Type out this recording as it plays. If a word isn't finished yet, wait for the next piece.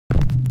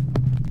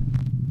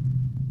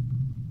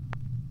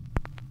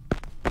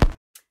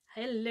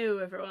Hello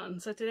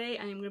everyone, so today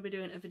I'm going to be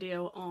doing a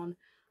video on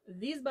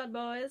these bad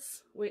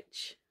boys,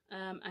 which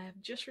I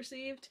have just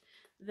received.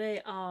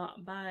 They are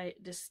by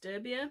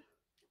Disturbia.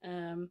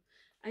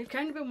 I've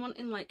kind of been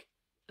wanting like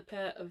a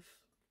pair of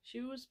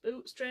shoes,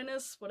 boots,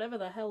 trainers, whatever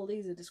the hell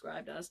these are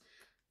described as,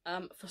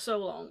 for so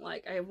long.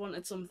 Like, I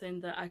wanted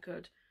something that I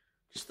could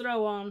just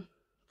throw on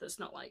that's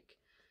not like,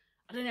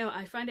 I don't know,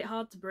 I find it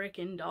hard to break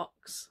in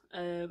docks,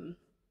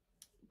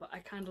 but I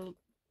kind of,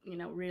 you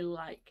know, really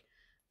like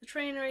the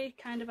trainery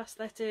kind of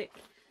aesthetic,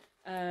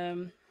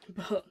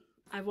 but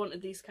I wanted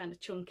these kind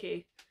of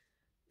chunky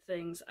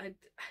things.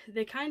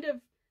 They kind of,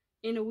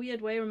 in a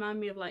weird way, remind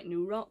me of like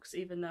New Rocks,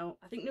 even though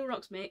I think New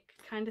Rocks make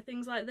kind of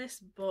things like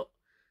this, but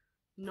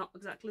not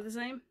exactly the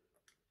same,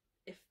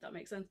 if that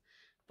makes sense.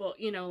 But,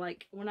 you know,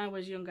 like when I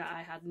was younger,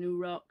 I had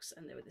New Rocks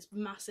and they were this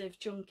massive,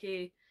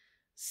 chunky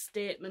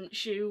statement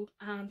shoe,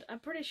 and I'm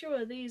pretty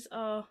sure these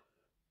are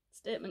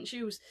statement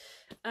shoes.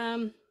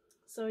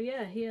 So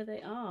yeah, here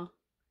they are.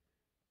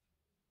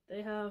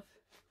 They have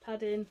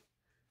padding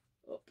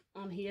up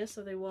on here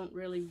so they won't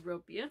really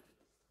rub you.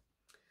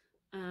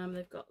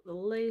 They've got the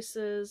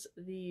laces,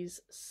 these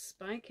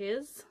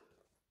spikies.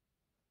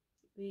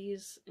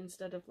 These,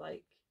 instead of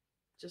like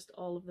just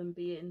all of them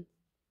being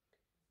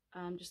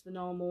just the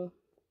normal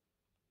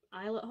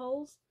eyelet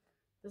holes,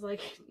 there's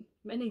like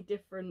many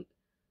different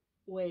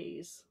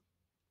ways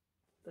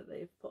that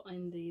they've put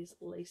in these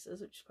laces,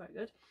 which is quite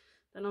good.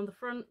 Then on the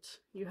front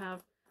you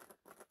have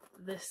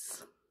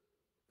this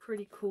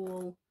pretty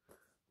cool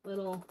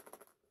little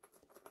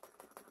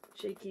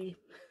shaky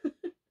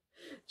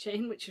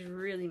chain, which is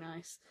really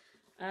nice.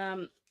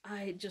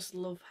 I just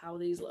love how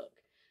these look.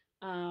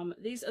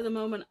 These at the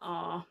moment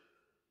are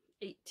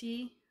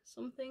 80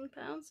 something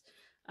pounds.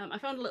 I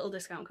found a little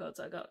discount code,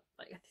 so I got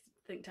like, I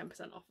think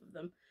 10% off of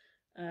them,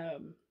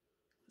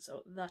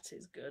 so that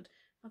is good.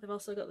 Oh, they've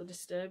also got the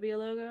Disturbia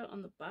logo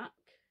on the back.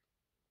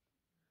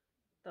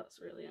 That's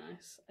really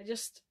nice. I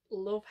just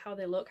love how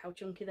they look, how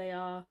chunky they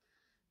are,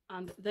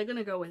 and they're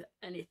gonna go with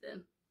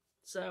anything.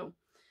 So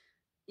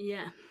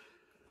yeah,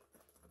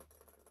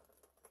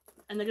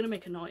 and they're gonna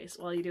make a noise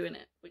while you're doing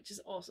it, which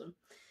is awesome.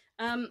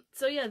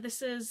 So yeah,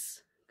 this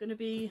is gonna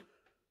be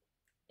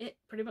it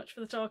pretty much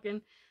for the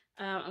talking.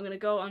 I'm gonna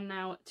go on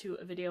now to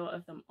a video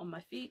of them on my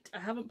feet. I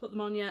haven't put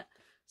them on yet,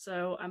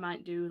 so I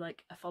might do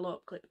like a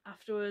follow-up clip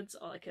afterwards,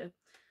 or like a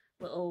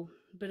little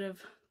bit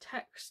of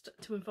text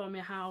to inform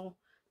you how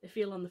they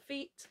feel on the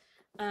feet.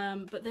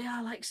 But they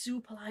are like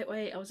super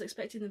lightweight. I was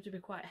expecting them to be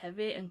quite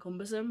heavy and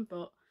cumbersome,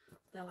 but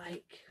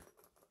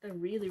they're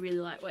really, really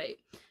lightweight,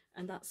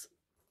 and that's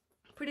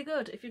pretty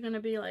good if you're going to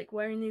be like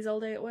wearing these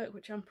all day at work,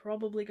 which I'm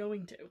probably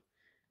going to.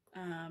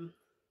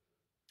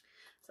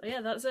 So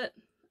yeah, that's it.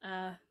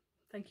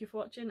 Thank you for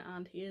watching,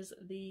 and here's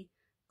the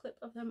clip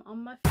of them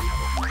on my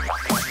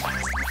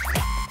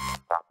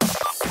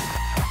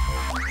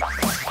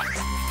feet.